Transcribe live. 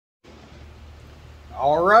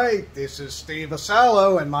Alright, this is Steve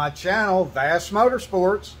Vasallo and my channel,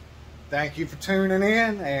 Vassmotorsports. Thank you for tuning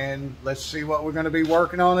in, and let's see what we're going to be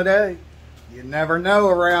working on today. You never know,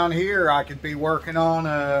 around here I could be working on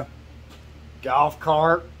a golf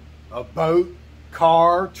cart, a boat,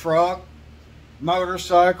 car, truck,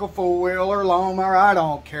 motorcycle, four-wheeler, lawnmower. I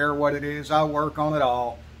don't care what it is, I work on it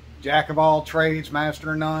all. Jack of all trades,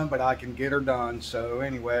 master of none, but I can get her done. So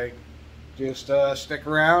anyway, just stick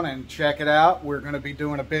around and check it out. We're going to be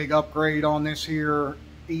doing a big upgrade on this here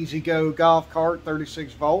Ezgo golf cart,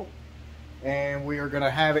 36 volt. And we are going to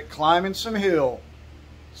have it climbing some hill.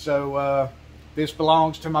 So this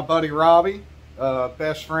belongs to my buddy Robbie,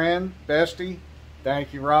 best friend, bestie.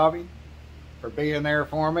 Thank you, Robbie, for being there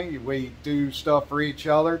for me. We do stuff for each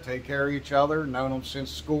other, take care of each other, known them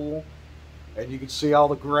since school. And you can see all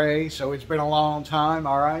the gray, so it's been a long time,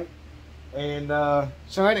 all right? And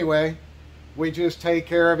so anyway, we just take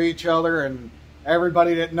care of each other, and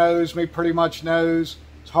everybody that knows me pretty much knows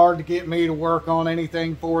it's hard to get me to work on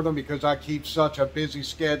anything for them because I keep such a busy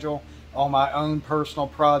schedule on my own personal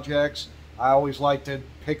projects. I always like to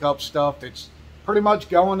pick up stuff that's pretty much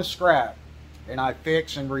going to scrap, and I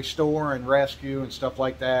fix and restore and rescue and stuff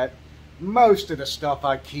like that. Most of the stuff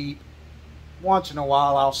I keep. Once in a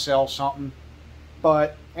while I'll sell something.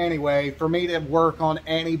 But anyway, for me to work on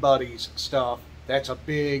anybody's stuff, that's a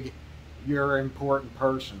big, you're an important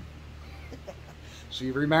person. So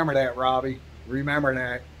you remember that, Robbie. Remember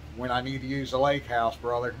that when I need to use the lake house,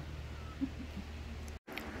 brother.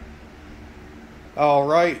 All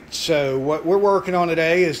right, so what we're working on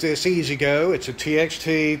today is this Ezgo. It's a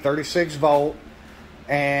TXT 36 volt,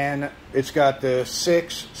 and it's got the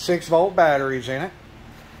six volt batteries in it.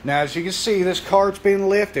 Now, as you can see, this cart's been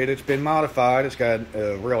lifted. It's been modified. It's got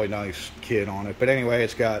a really nice kit on it. But anyway,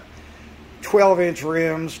 it's got 12-inch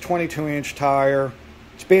rims, 22-inch tire.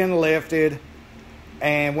 It's been lifted.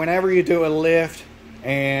 And whenever you do a lift,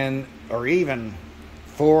 or even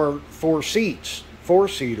four-seater,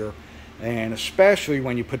 and especially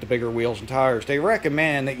when you put the bigger wheels and tires, they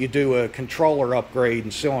recommend that you do a controller upgrade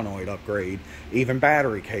and solenoid upgrade, even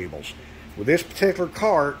battery cables. Well, this particular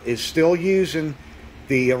cart is still using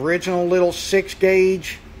the original little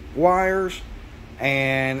 6-gauge wires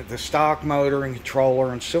and the stock motor and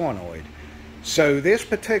controller and solenoid. So this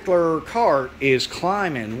particular cart is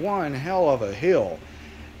climbing one hell of a hill,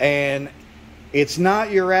 and it's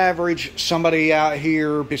not your average somebody out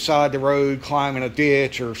here beside the road climbing a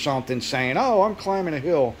ditch or something saying, oh, I'm climbing a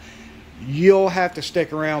hill. You'll have to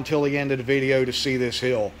stick around till the end of the video to see this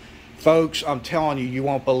hill. Folks, I'm telling you, you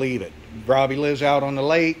won't believe it. Robbie lives out on the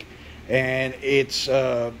lake, and it's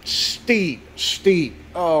steep.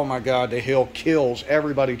 Oh my God, the hill kills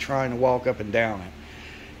everybody trying to walk up and down it.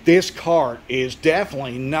 This cart is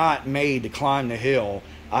definitely not made to climb the hill.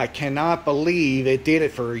 I cannot believe it did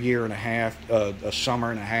it for a year and a half, a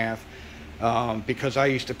summer and a half, because I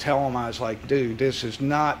used to tell him, I was like, dude, this is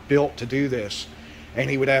not built to do this. And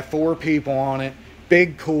he would have 4 people on it,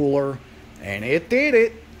 big cooler, and it did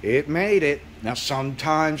it. It made it. Now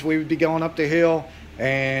sometimes we would be going up the hill,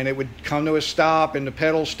 and it would come to a stop and the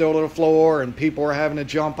pedals still to the floor and people were having to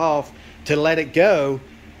jump off to let it go.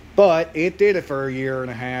 But it did it for a year and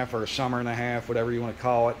a half or a summer and a half, whatever you want to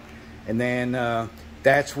call it. And then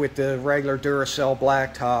that's with the regular Duracell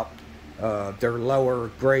blacktop, their lower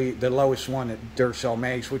grade, the lowest one that Duracell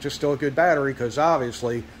makes, which is still a good battery because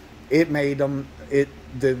obviously it made them,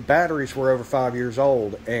 the batteries were over 5 years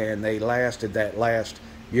old and they lasted that last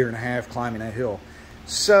year and a half climbing that hill.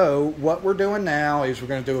 So what we're doing now is we're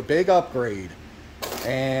going to do a big upgrade,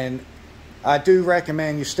 and I do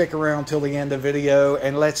recommend you stick around till the end of the video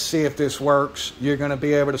and let's see if this works. You're going to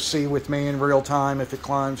be able to see with me in real time if it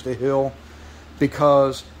climbs the hill,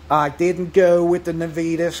 because I didn't go with the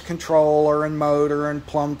Navitas controller and motor and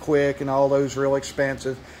Plum Quick and all those real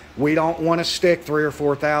expensive. We don't want to stick $3,000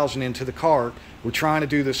 or $4,000 into the cart. We're trying to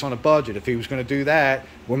do this on a budget. If he was going to do that,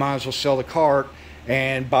 we might as well sell the cart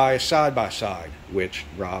and buy a side-by-side, which,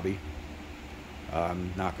 Robbie,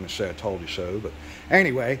 I'm not going to say I told you so, but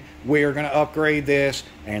anyway, we are going to upgrade this,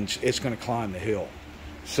 and it's going to climb the hill.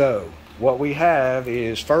 So what we have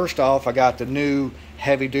is, first off, I got the new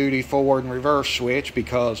heavy-duty forward and reverse switch,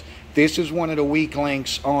 because this is one of the weak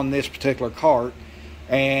links on this particular cart,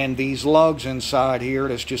 and these lugs inside here,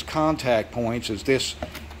 that's just contact points, as this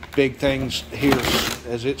big thing's here,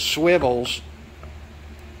 as it swivels,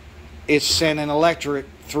 it's sending electric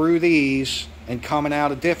through these and coming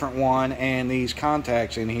out a different one, and these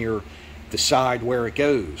contacts in here decide where it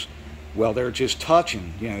goes. Well, they're just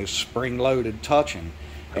touching, you know, spring-loaded touching.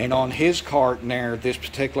 And on his cart in there, this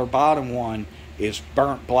particular bottom one is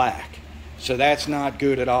burnt black. So that's not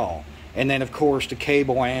good at all. And then, of course, the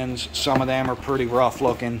cable ends, some of them are pretty rough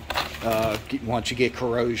looking. Once you get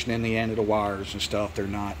corrosion in the end of the wires and stuff, they're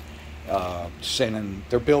not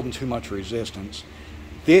they're building too much resistance.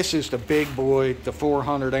 This is the big boy, the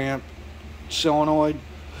 400 amp solenoid.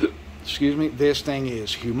 Excuse me. This thing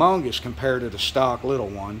is humongous compared to the stock little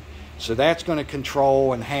one. So that's going to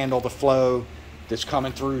control and handle the flow that's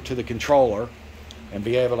coming through to the controller and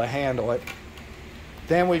be able to handle it.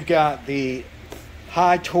 Then we've got the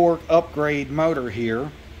high torque upgrade motor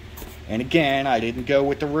here. And again, I didn't go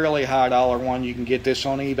with the really high dollar one. You can get this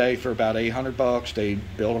on eBay for about 800 bucks. They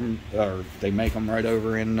build them, or they make them right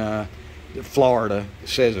over in Florida. It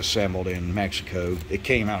says assembled in Mexico. It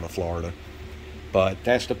came out of Florida. But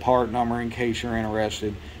that's the part number in case you're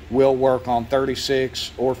interested. Will work on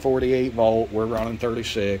 36 or 48 volt. We're running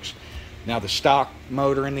 36. Now the stock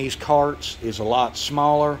motor in these carts is a lot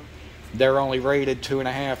smaller. They're only rated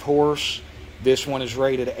 2.5 horse. This one is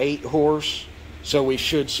rated 8 horse. So we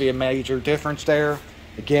should see a major difference there.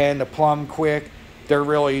 Again, the Plum Quick, they're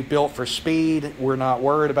really built for speed. We're not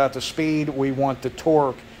worried about the speed. We want the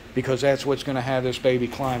torque because that's what's going to have this baby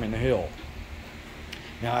climbing the hill.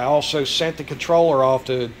 Now I also sent the controller off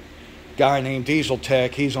to a guy named Diesel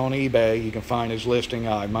Tech. He's on eBay. You can find his listing.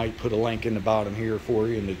 I might put a link in the bottom here for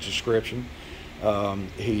you in the description.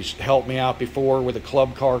 He's helped me out before with a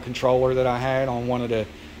club car controller that I had on one of the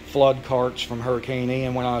flood carts from Hurricane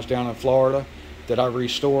Ian when I was down in Florida that I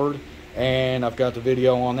restored, and I've got the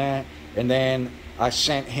video on that. And then I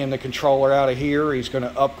sent him the controller out of here. He's going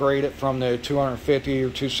to upgrade it from the 250 or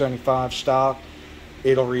 275 stock.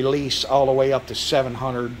 It'll release all the way up to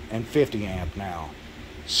 750 amp now.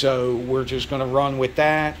 So we're just going to run with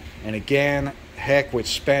that. And again, heck with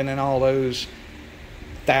spending all those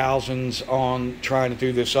thousands on trying to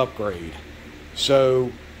do this upgrade.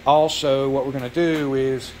 So also what we're going to do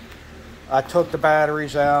is I took the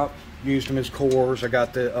batteries out, used them as cores. I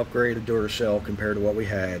got the upgraded Duracell compared to what we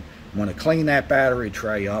had. I'm going to clean that battery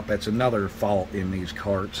tray up. That's another fault in these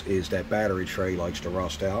carts, is that battery tray likes to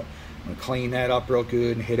rust out. I'm going to clean that up real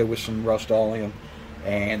good and hit it with some Rust-Oleum.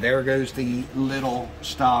 And there goes the little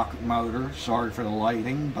stock motor. Sorry for the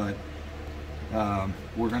lighting, but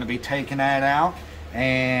we're going to be taking that out.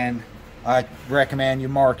 And I recommend you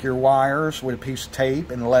mark your wires with a piece of tape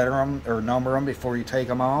and letter them or number them before you take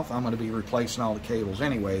them off. I'm going to be replacing all the cables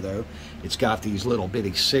anyway, though. It's got these little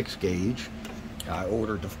bitty 6-gauge. I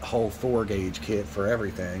ordered the whole 4-gauge kit for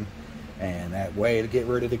everything. And that way to get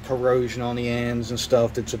rid of the corrosion on the ends and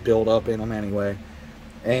stuff that's built up in them anyway.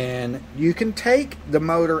 And you can take the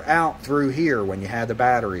motor out through here when you have the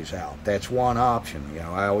batteries out. That's one option. You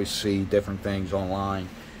know, I always see different things online.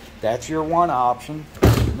 That's your one option.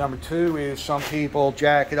 Number two is some people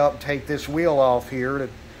jack it up and take this wheel off here to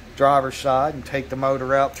driver's side and take the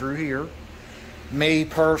motor out through here. Me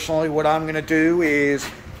personally, what I'm going to do is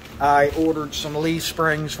I ordered some leaf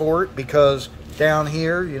springs for it because down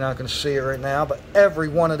here, you're not going to see it right now, but every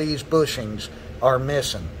one of these bushings are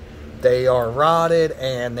missing. They are rotted,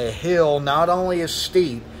 and the hill not only is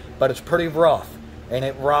steep, but it's pretty rough, and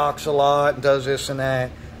it rocks a lot and does this and that.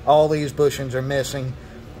 All these bushings are missing.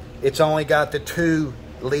 It's only got the 2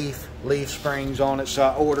 leaf springs on it, so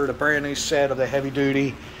I ordered a brand new set of the heavy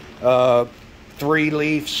duty 3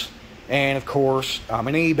 leaves. And of course, I'm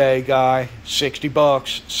an eBay guy, 60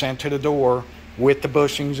 bucks sent to the door with the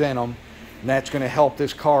bushings in them. And that's going to help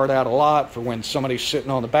this cart out a lot for when somebody's sitting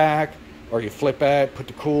on the back, or you flip that, put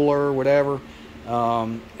the cooler or whatever.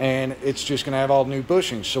 And it's just going to have all new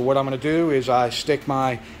bushings. So what I'm going to do is I stick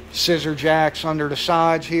my scissor jacks under the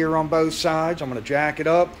sides here on both sides. I'm going to jack it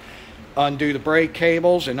up, undo the brake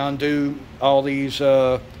cables, and undo all these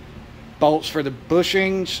bolts for the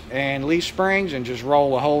bushings and leaf springs, and just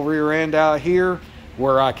roll the whole rear end out here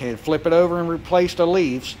where I can flip it over and replace the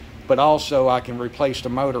leaves, but also I can replace the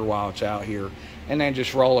motor while it's out here, and then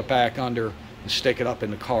just roll it back under and stick it up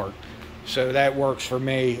in the cart. So that works for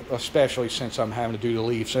me, especially since I'm having to do the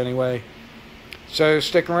leaves anyway. So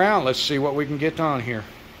stick around, let's see what we can get done here.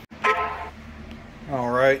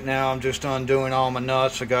 Alright, now I'm just undoing all my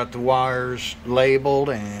nuts. I got the wires labeled,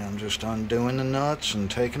 and I'm just undoing the nuts and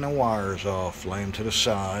taking the wires off, lay them to the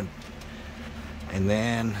side. And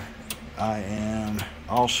then I am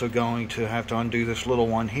also going to have to undo this little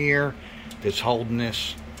one here that's holding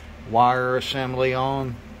this wire assembly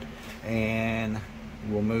on, and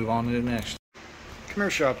we'll move on to the next. Come here,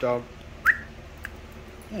 Shop Dog.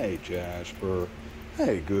 Hey, Jasper.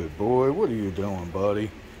 Hey, good boy. What are you doing, buddy?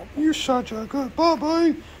 You're such a good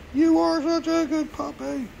puppy. You are such a good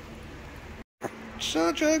puppy.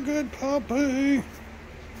 Such a good puppy.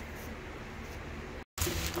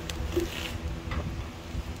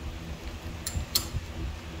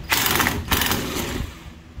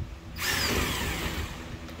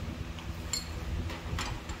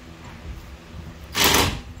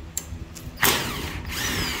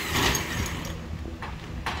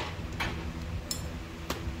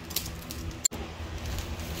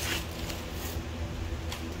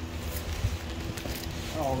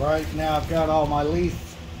 Alright, now I've got all my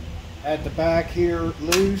leaf at the back here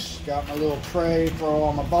loose. Got my little tray, throw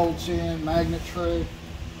all my bolts in, magnet tray.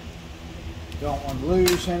 Don't want to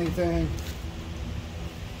lose anything.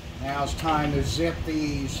 Now it's time to zip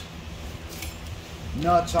these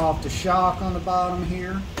nuts off the shock on the bottom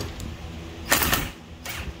here.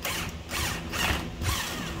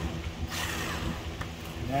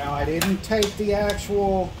 Now I didn't take the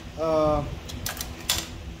actual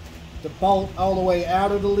the bolt all the way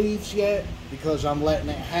out of the leaves yet because I'm letting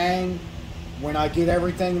it hang. When I get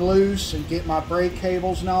everything loose and get my brake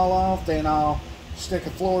cables and all off, then I'll stick a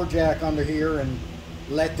floor jack under here and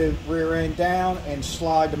let the rear end down and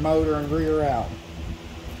slide the motor and rear out.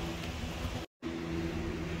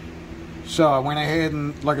 So I went ahead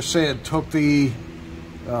and, like I said, took the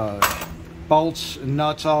bolts and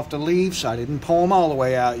nuts off the leaves. I didn't pull them all the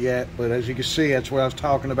way out yet, but as you can see, that's what I was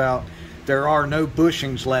talking about. There are no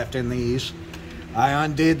bushings left in these. I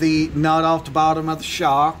undid the nut off the bottom of the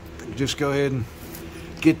shock. Just go ahead and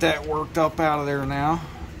get that worked up out of there now,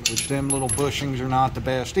 which them little bushings are not the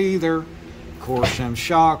best either. Of course, them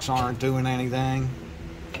shocks aren't doing anything,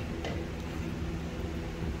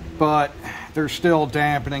 but they're still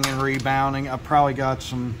dampening and rebounding. I probably got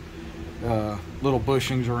some little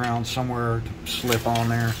bushings around somewhere to slip on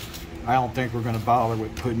there. I don't think we're going to bother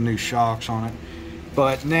with putting new shocks on it.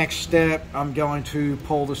 But next step, I'm going to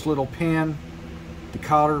pull this little pin, the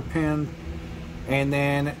cotter pin, and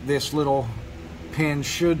then this little pin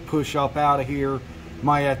should push up out of here.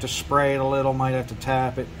 Might have to spray it a little, might have to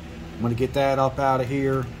tap it. I'm going to get that up out of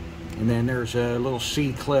here. And then there's a little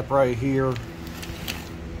C-clip right here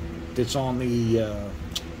that's on the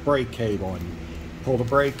brake cable. And pull the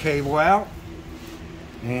brake cable out,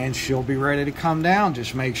 and she'll be ready to come down.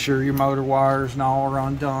 Just make sure your motor wires and all are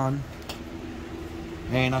undone.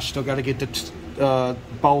 And I still got to get the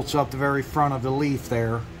bolts up the very front of the leaf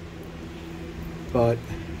there. But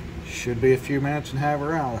should be a few minutes and have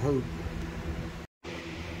her out, I hope.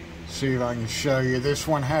 See if I can show you. This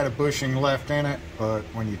one had a bushing left in it, but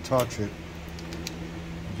when you touch it,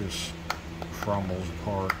 it just crumbles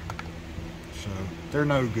apart. So they're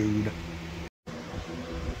no good.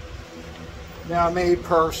 Now, me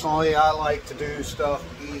personally, I like to do stuff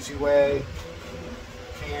the easy way.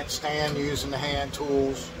 Can't stand using the hand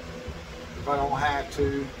tools if I don't have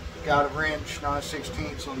to. Got a wrench,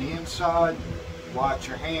 9/16 on the inside. Watch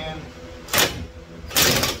your hand,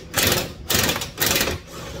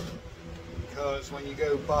 because when you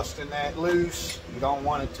go busting that loose, you don't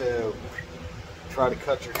want it to try to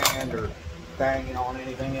cut your hand or bang it on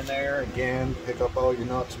anything in there. Again, pick up all your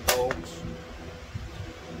nuts and bolts.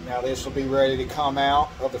 Now this will be ready to come out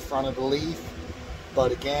of the front of the leaf.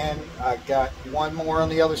 But again, I got one more on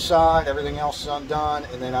the other side. Everything else is undone,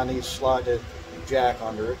 and then I need to slide the jack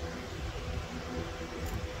under it.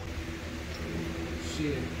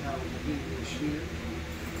 See how we do this here.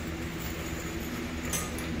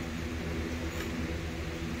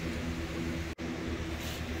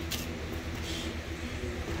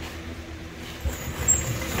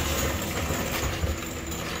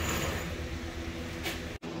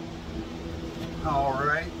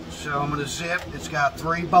 Alright, so I'm going to zip. It's got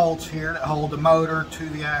 3 bolts here that hold the motor to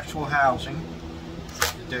the actual housing,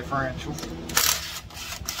 the differential. So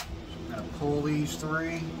I'm going to pull these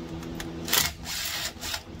 3.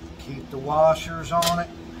 Keep the washers on it.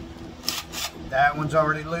 That one's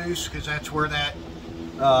already loose because that's where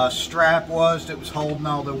that strap was that was holding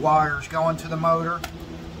all the wires going to the motor.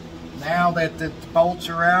 Now that the bolts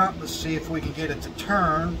are out, let's see if we can get it to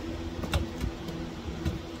turn.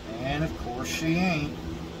 And of course she ain't.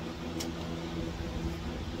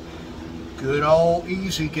 Good old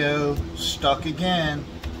easy go, stuck again.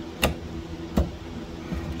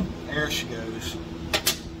 There she goes.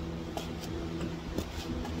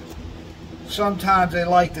 Sometimes they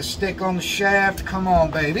like to stick on the shaft. Come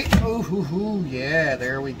on, baby. Ooh, hoo, hoo. Yeah,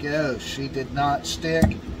 there we go. She did not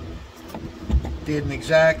stick. Didn't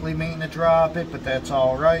exactly mean to drop it, but that's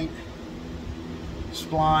all right.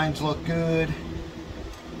 Splines look good.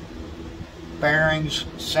 Bearings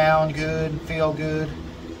sound good and feel good.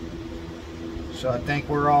 So I think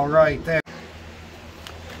we're all right there.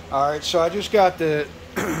 All right, so I just got the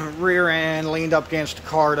rear end leaned up against the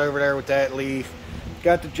cart over there with that leaf.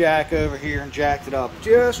 Got the jack over here and jacked it up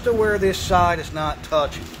just to where this side is not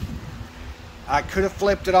touching. I could have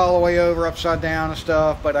flipped it all the way over upside down and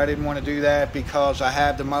stuff, but I didn't want to do that because I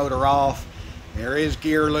have the motor off. There is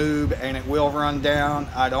gear lube and it will run down.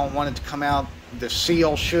 I don't want it to come out. The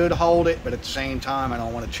seal should hold it, but at the same time I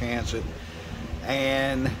don't want to chance it.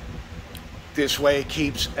 And this way it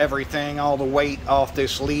keeps everything, all the weight off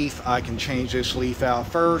this leaf. I can change this leaf out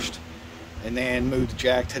first, and then move the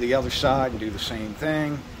jack to the other side and do the same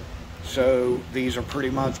thing. So these are pretty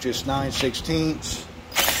much just 9/16.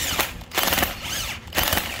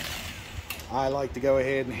 I like to go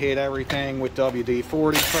ahead and hit everything with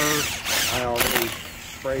WD-40 first. I already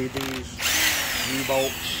sprayed these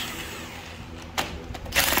U-bolts.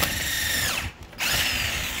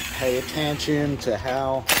 Pay attention to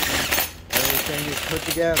how everything is put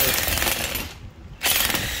together.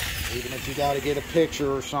 Even if you got to get a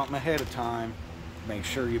picture or something ahead of time, make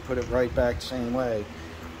sure you put it right back the same way.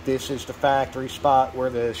 This is the factory spot where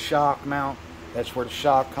the shock mount, that's where the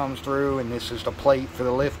shock comes through, and this is the plate for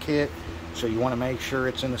the lift kit. So you want to make sure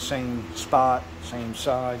it's in the same spot, same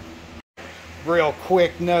side. Real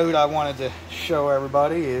quick note I wanted to show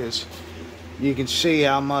everybody is you can see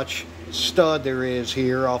how much stud there is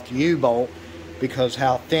here off the U-bolt because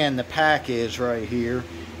how thin the pack is right here,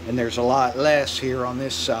 and there's a lot less here on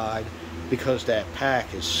this side because that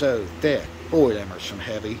pack is so thick. Boy, them are some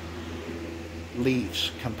heavy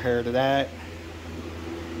leaves compared to that.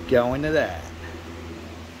 Going to that.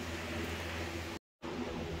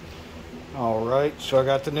 Alright, so I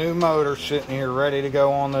got the new motor sitting here ready to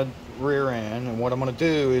go on the rear end, and what I'm going to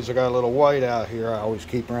do is I got a little white out here I always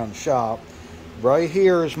keep around the shop. Right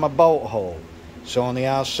here is my bolt hole, so on the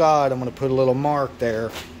outside I'm going to put a little mark there,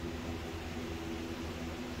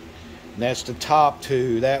 and that's the top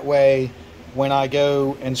two. That way when I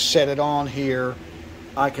go and set it on here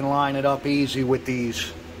I can line it up easy with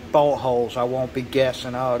these bolt holes. I won't be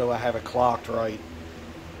guessing, oh, do I have it clocked right?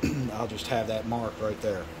 I'll just have that mark right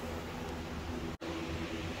there.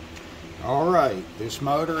 Alright, this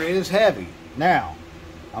motor is heavy. Now,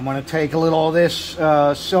 I'm going to take a little of this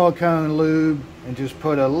silicone lube and just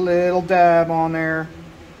put a little dab on there.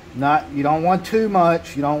 You don't want too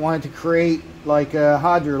much. You don't want it to create like a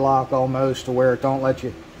hydrolock almost to where it don't let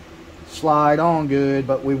you slide on good,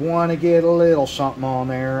 but we want to get a little something on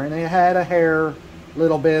there. And it had a hair,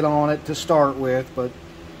 little bit on it to start with, but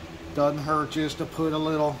doesn't hurt just to put a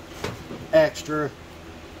little extra.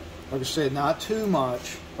 Like I said, not too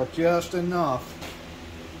much, but just enough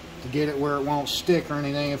to get it where it won't stick or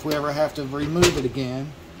anything if we ever have to remove it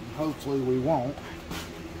again. Hopefully we won't.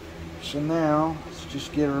 So now, let's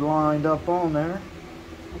just get her lined up on there.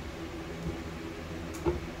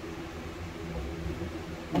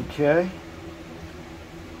 Okay.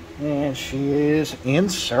 And she is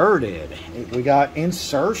inserted. We got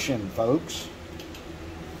insertion, folks.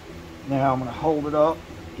 Now I'm going to hold it up,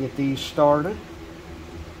 get these started.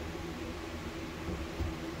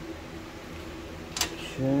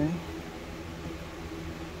 Okay.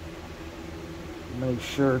 Make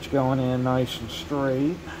sure it's going in nice and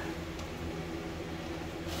straight.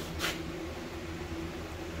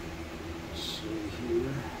 Let's see here.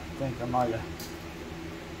 I think I might have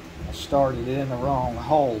started it in the wrong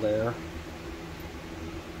hole there.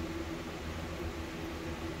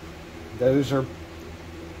 Those are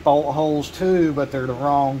bolt holes too, but they're the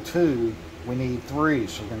wrong two. We need 3,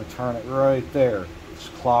 so we're going to turn it right there. Let's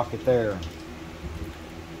clock it there.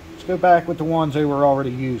 Let's go back with the ones they were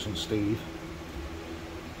already using, Steve.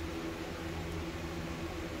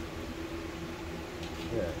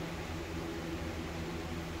 Okay.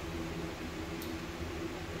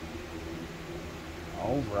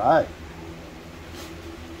 All right.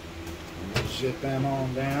 We'll zip them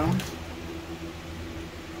on down.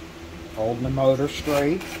 Holding the motor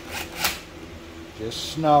straight.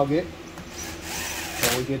 Just snug it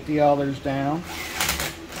until we get the others down.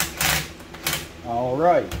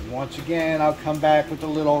 Alright, once again I'll come back with the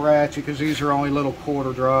little ratchet because these are only little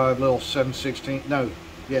quarter drive, little 7/16, no,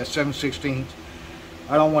 yeah, 7/16.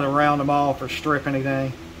 I don't want to round them off or strip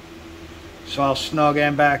anything. So I'll snug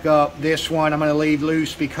them back up. This one I'm going to leave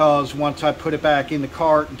loose because once I put it back in the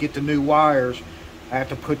cart and get the new wires, I have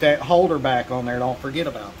to put that holder back on there. Don't forget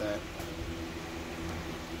about that.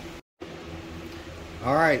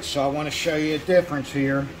 Alright, so I want to show you a difference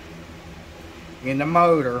here in the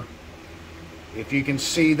motor. If you can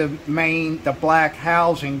see the black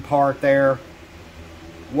housing part there,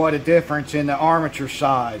 what a difference in the armature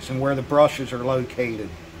size and where the brushes are located.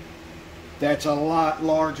 That's a lot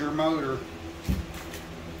larger motor.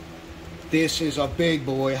 This is a big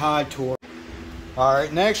boy, high torque.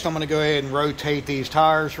 Alright, next I'm going to go ahead and rotate these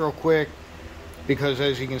tires real quick because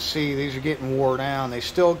as you can see, these are getting wore down. They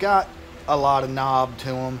still got a lot of knob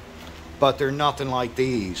to them, but they're nothing like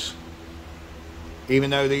these.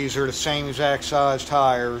 Even though these are the same exact size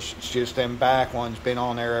tires, it's just them back ones been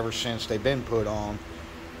on there ever since they've been put on.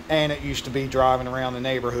 And it used to be driving around the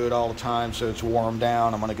neighborhood all the time, so it's wore them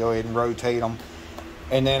down. I'm going to go ahead and rotate them.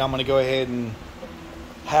 And then I'm going to go ahead and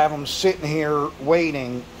have them sitting here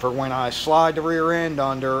waiting for when I slide the rear end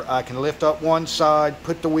under. I can lift up one side,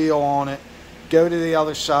 put the wheel on it, go to the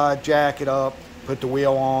other side, jack it up, put the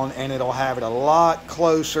wheel on, and it'll have it a lot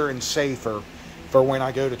closer and safer for when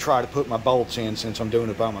I go to try to put my bolts in, since I'm doing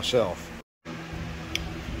it by myself.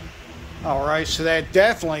 Alright, so that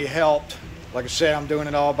definitely helped. Like I said, I'm doing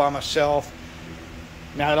it all by myself.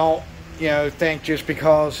 Now, don't think just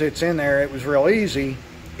because it's in there it was real easy.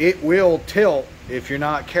 It will tilt if you're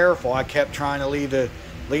not careful. I kept trying to leave the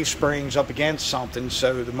leaf springs up against something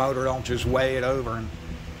so the motor don't just weigh it over and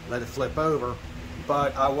let it flip over.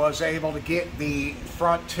 But I was able to get the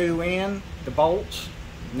front two in, the bolts.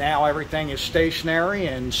 Now everything is stationary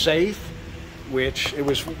and safe, which it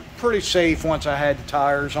was pretty safe once I had the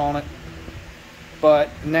tires on it. But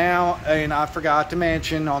now, and I forgot to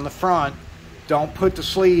mention on the front, don't put the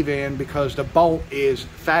sleeve in because the bolt is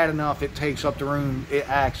fat enough it takes up the room. It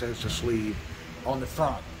acts as the sleeve on the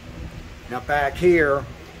front. Now back here,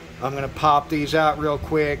 I'm going to pop these out real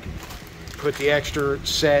quick, put the extra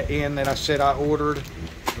set in that I said I ordered.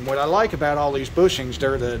 And what I like about all these bushings,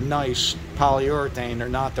 they're the nice polyurethane, they're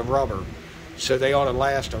not the rubber. So they ought to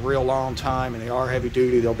last a real long time, and they are heavy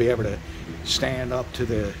duty. They'll be able to stand up to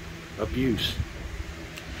the abuse.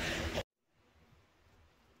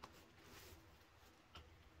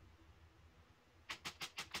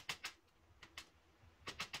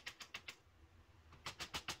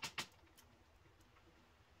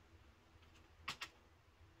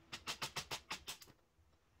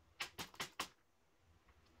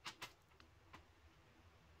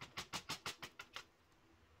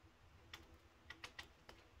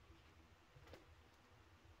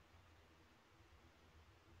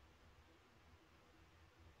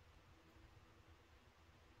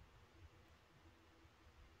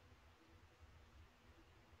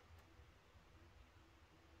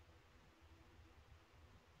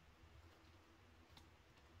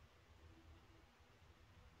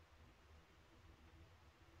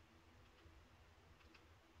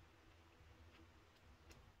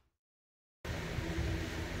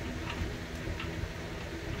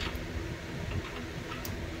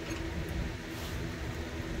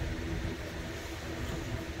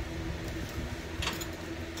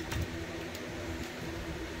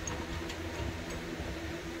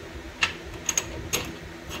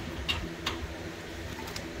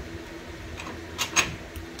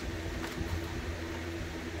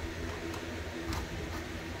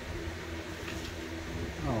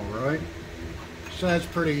 So that's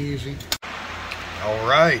pretty easy.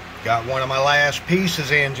 Alright, got one of my last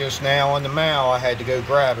pieces in just now on the mail. I had to go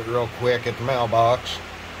grab it real quick at the mailbox.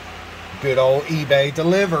 Good old eBay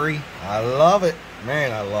delivery. I love it.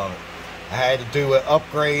 Man, I love it. I had to do an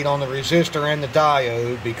upgrade on the resistor and the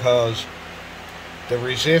diode because the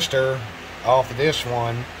resistor off of this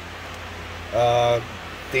one,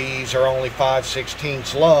 these are only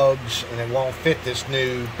 5/16 lugs, and it won't fit this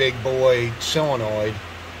new big boy solenoid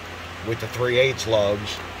with the 3/8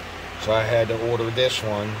 lugs. So I had to order this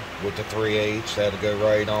one with the 3/8. That had to go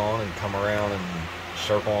right on and come around and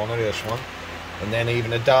circle onto this one. And then even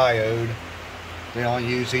the diode, they all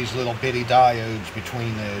use these little bitty diodes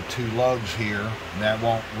between the two lugs here, and that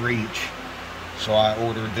won't reach. So I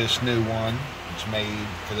ordered this new one. It's made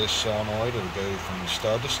for this solenoid. It'll go from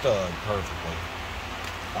stud to stud perfectly.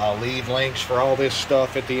 I'll leave links for all this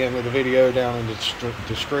stuff at the end of the video down in the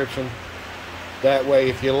description. That way,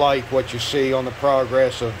 if you like what you see on the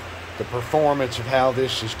progress of the performance of how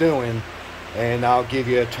this is doing, and I'll give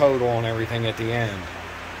you a total on everything at the end.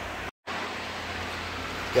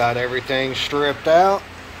 Got everything stripped out.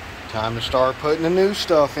 Time to start putting the new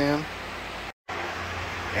stuff in.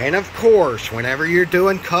 And of course, whenever you're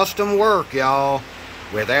doing custom work, y'all,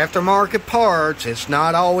 with aftermarket parts, it's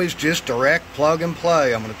not always just direct plug and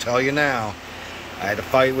play. I'm going to tell you now. I had to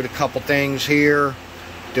fight with a couple things here.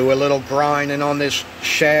 Do a little grinding on this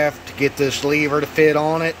shaft to get this lever to fit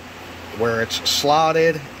on it where it's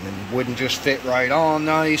slotted and wouldn't just fit right on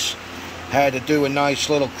nice. Had to do a nice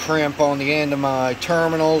little crimp on the end of my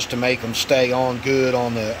terminals to make them stay on good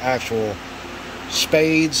on the actual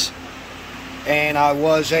spades. And I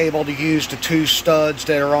was able to use the two studs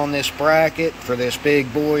that are on this bracket for this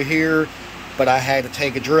big boy here, but I had to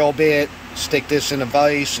take a drill bit, stick this in a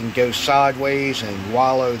vise and go sideways and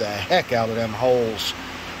wallow the heck out of them holes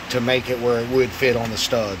to make it where it would fit on the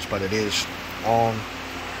studs, but it is on.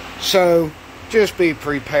 So just be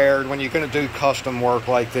prepared when you're going to do custom work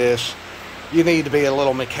like this. You need to be a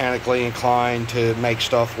little mechanically inclined to make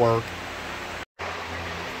stuff work.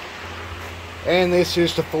 And this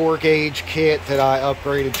is the 4-gauge kit that I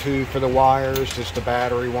upgraded to for the wires. Just the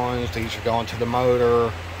battery ones. These are going to the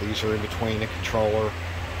motor. These are in between the controller.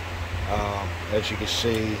 as you can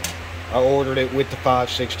see. I ordered it with the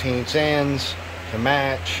 5/16 ends to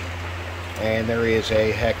match, and there is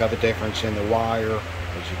a heck of a difference in the wire.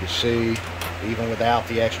 As you can see, even without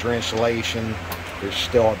the extra insulation, there's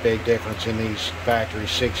still a big difference in these factory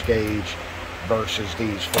 6 gauge versus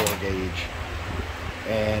these 4 gauge.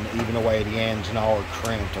 And even the way the ends and all are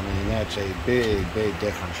crimped, I mean, that's a big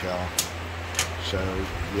difference, y'all. So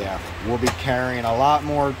yeah, we'll be carrying a lot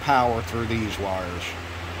more power through these wires.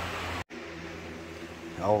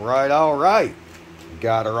 All right,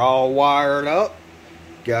 got her all wired up.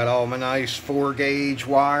 Got all my nice 4 gauge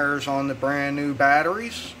wires on the brand new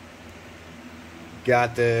batteries.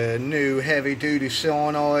 Got the new heavy duty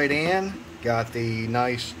solenoid in. Got the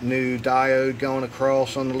nice new diode going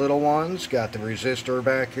across on the little ones. Got the resistor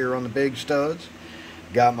back here on the big studs.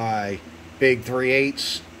 Got my big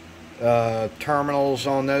 3/8 terminals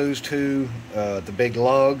on those two, the big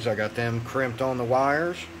lugs. I got them crimped on the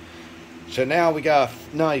wires. So now we got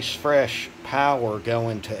nice fresh power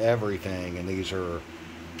going to everything, and these are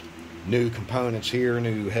new components here,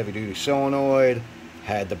 new heavy duty solenoid.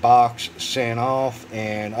 Had the box sent off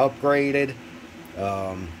and upgraded.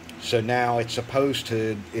 So now it's a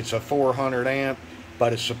 400 amp,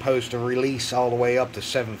 but it's supposed to release all the way up to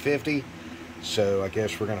 750. So I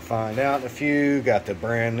guess we're going to find out in a few. Got the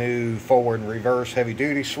brand new forward and reverse heavy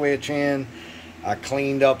duty switch in. I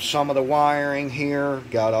cleaned up some of the wiring here.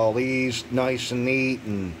 Got all these nice and neat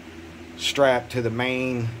and strapped to the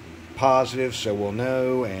main positive so we'll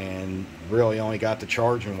know. And really only got the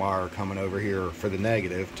charging wire coming over here for the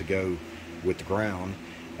negative to go with the ground.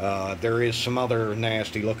 There is some other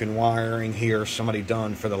nasty looking wiring here somebody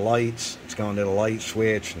done for the lights. It's going to the light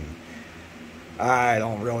switch, and I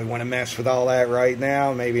don't really want to mess with all that right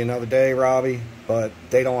now. Maybe another day, Robbie. But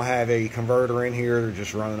they don't have a converter in here. They're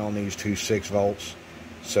just running on these 2 6 volts.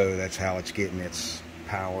 So that's how it's getting its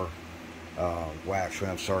power. Well, actually,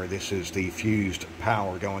 I'm sorry. This is the fused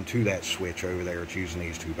power going to that switch over there. It's using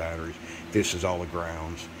these 2 batteries. This is all the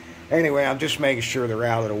grounds. Anyway, I'm just making sure they're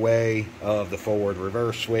out of the way of the forward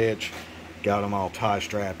reverse switch. Got them all tie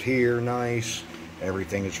strapped here, nice.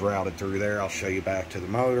 Everything is routed through there. I'll show you back to the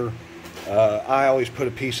motor. I always put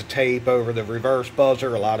a piece of tape over the reverse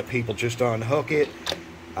buzzer. A lot of people just unhook it.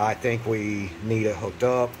 I think we need it hooked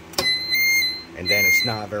up, and then it's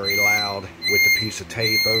not very loud with the piece of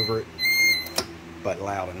tape over it, but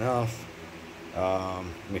loud enough. Let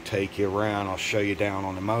me take you around. I'll show you down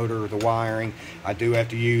on the motor, the wiring. I do have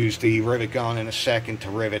to use the rivet gun in a second to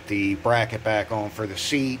rivet the bracket back on for the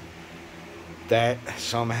seat. That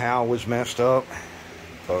somehow was messed up,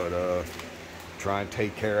 but try and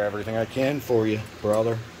take care of everything I can for you,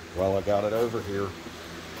 brother, while I got it over here.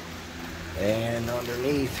 And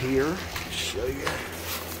underneath here, show you.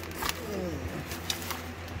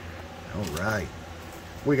 All right.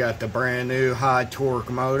 We got the brand new high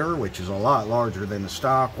torque motor, which is a lot larger than the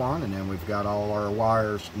stock one, and then we've got all our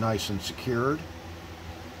wires nice and secured.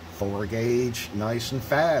 4 gauge, nice and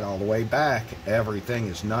fat all the way back. Everything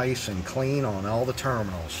is nice and clean on all the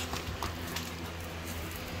terminals.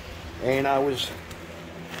 And I was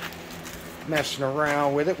messing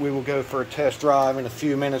around with it. We will go for a test drive in a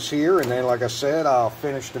few minutes here, and then, like I said, I'll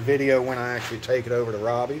finish the video when I actually take it over to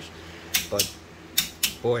Robbie's. But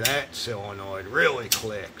boy, that solenoid really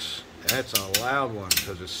clicks. That's a loud one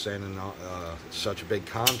because it's sending such a big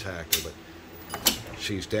contactor, but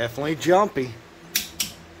she's definitely jumpy.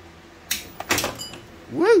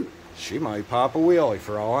 Woo! She might pop a wheelie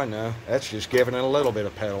for all I know. That's just giving it a little bit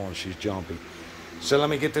of pedal and she's jumpy. So let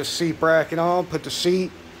me get this seat bracket on, put the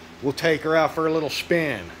seat. We'll take her out for a little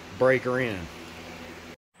spin, break her in.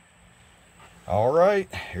 All right,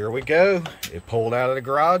 here we go. It pulled out of the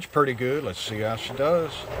garage pretty good. Let's see how she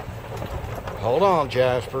does. Hold on,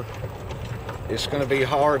 Jasper. It's going to be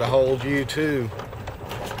hard to hold you too.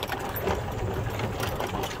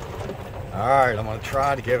 All right, I'm going to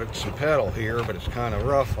try to give it some pedal here, but it's kind of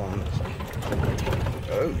rough on this.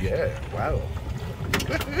 Oh yeah, wow.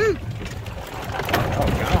 Oh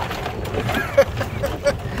God.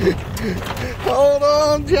 Hold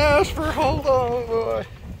on, Jasper, hold on, boy.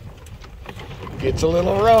 Gets a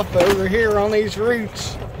little rough over here on these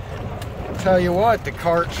roots. I'll tell you what, the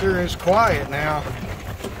cart sure is quiet now.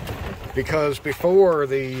 Because before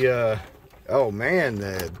the, oh man,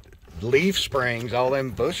 the leaf springs, all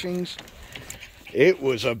them bushings, it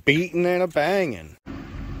was a beating and a banging.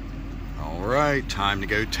 All right, time to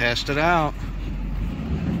go test it out.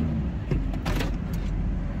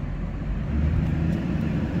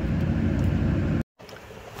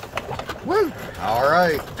 Woo! All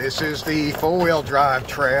right, this is the four-wheel drive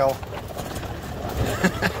trail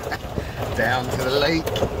down to the lake.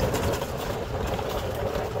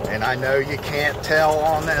 And I know you can't tell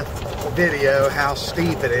on the video how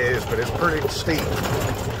steep it is, but it's pretty steep.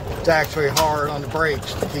 It's actually hard on the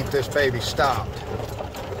brakes to keep this baby stopped.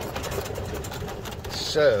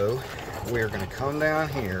 So we're going to come down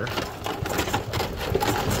here.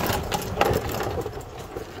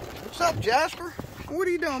 What's up, Jasper? What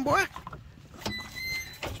are you doing, boy?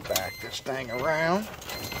 Let's back this thing around.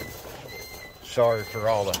 Sorry for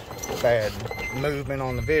all the bad movement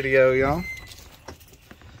on the video, y'all.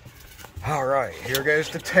 All right, here goes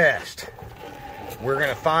the test. We're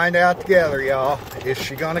gonna find out together, y'all. Is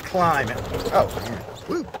she gonna climb it? Oh, man.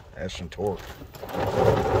 Woo, that's some torque.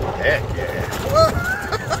 Heck yeah.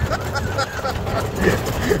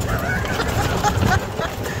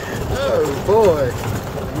 Oh boy.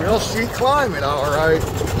 Will she climb it all right?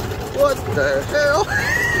 What the hell?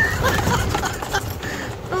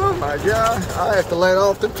 Oh my God, I have to let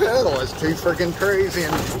off the pedal. It's too freaking crazy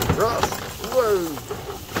and rough. Whoa.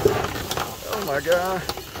 Oh my God.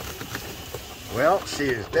 Well, she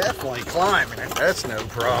is definitely climbing it. That's no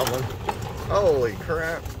problem. Holy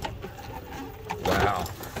crap. Wow.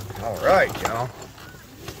 All right, y'all.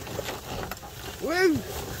 Woo.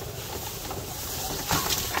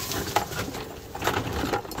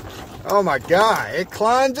 Oh my God, it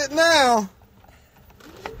climbs it now.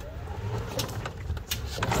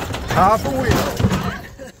 Top of wheel.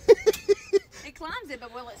 It climbs it,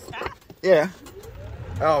 but will it stop? Yeah.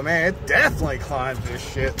 Oh man, it definitely climbs this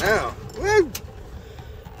shit now. Woo!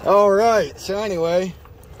 Alright, so anyway,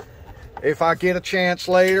 if I get a chance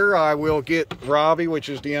later, I will get Robbie, which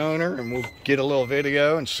is the owner, and we'll get a little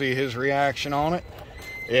video and see his reaction on it.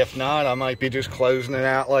 If not, I might be just closing it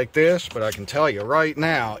out like this, but I can tell you right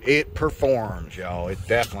now, it performs, y'all. It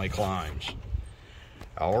definitely climbs.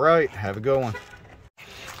 Alright, have a good one.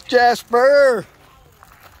 Jasper!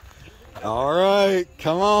 Alright,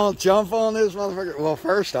 come on, jump on this motherfucker. Well,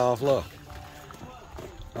 first off, look.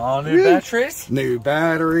 All new batteries? New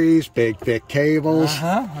batteries, big thick cables.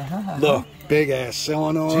 Look, big ass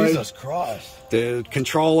solenoid. Jesus Christ. The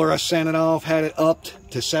controller I sent it off had it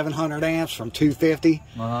upped to 700 amps from 250.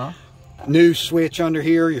 New switch under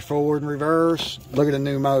here, your forward and reverse. Look at the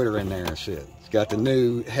new motor in there and shit. It's got the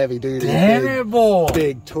new heavy duty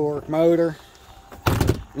big torque motor.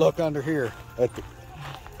 Look under here at the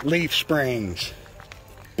leaf springs.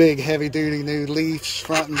 Big heavy duty new leaves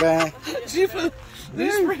front and back.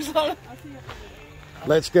 These springs on it.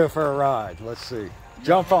 Let's go for a ride. Let's see.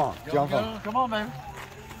 Jump on. Jump on. Come on, baby.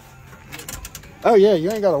 Oh yeah, you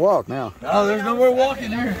ain't got to walk now. No, there's no more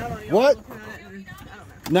walking here. What?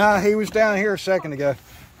 Nah, he was down here a second ago.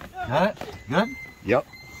 Got it? Good? Yep.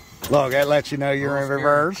 Look, that lets you know you're in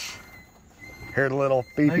reverse. Hear the little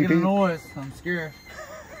beep beep beep. Making a noise. I'm scared.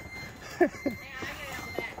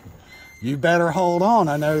 You better hold on,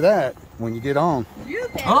 I know that, when you get on.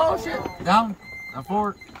 Oh, shit. Down. Down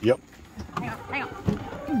forward. Yep. Hang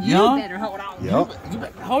on. You better hold on. Yep. You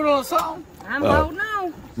better hold on to something. I'm holding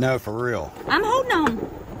on. No, for real. I'm holding on.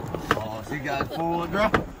 Oh, she got it full of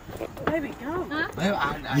drop. Baby, go.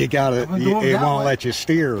 Huh? You got it. It won't let you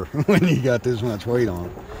steer when you got this much weight on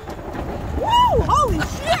it. Woo! Holy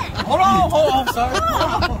shit! Hold on, sorry.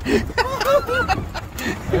 Hold on.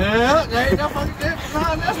 Yeah, there ain't no fucking difference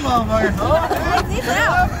behind this motherfucker. Oh, Take this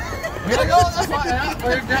out. Here we go, this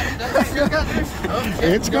one.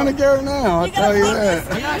 It's gonna go now, I'll tell you that.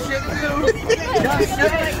 We got shit to do. We got shit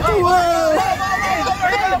to do. Whoa!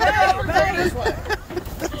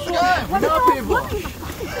 We got people.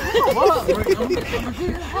 What?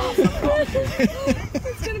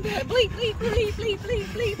 It's gonna be like bleep, bleep, bleep, bleep, bleep,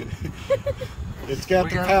 bleep. It's got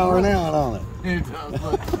the powering out on it. It does,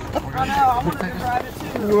 look. I know, I wanted to ride it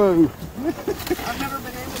too. Whoa. I've never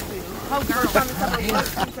been able to. Oh, girl, tell me something else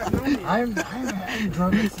since I've known you. I haven't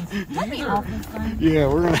drove it since. Let me off this thing. Yeah,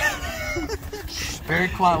 we're gonna. Very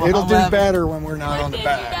quiet. It'll do better when we're not on the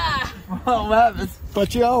back. What happens?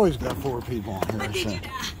 But you always got 4 people on here. So.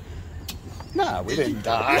 No, we didn't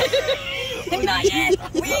die. Not yet.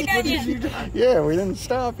 We ain't done yet. Yeah, we didn't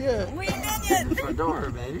stop yet. We ain't done yet. Front door,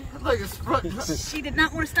 baby. Look, it's front. She did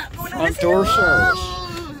not want to stop going on Front this door hill. service.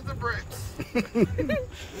 Oh, hit the brakes.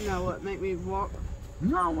 You know what? Make me walk.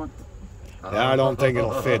 No, I want. I don't think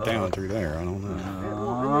it'll fit down through there. I don't know.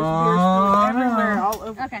 Everywhere, all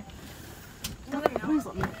over. Okay. Please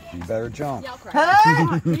let me. You better jump. Y'all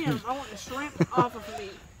cry. Damn, I want the shrimp off of me.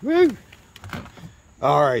 Woo!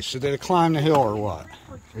 All right, so did it climb the hill or what?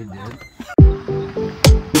 It did.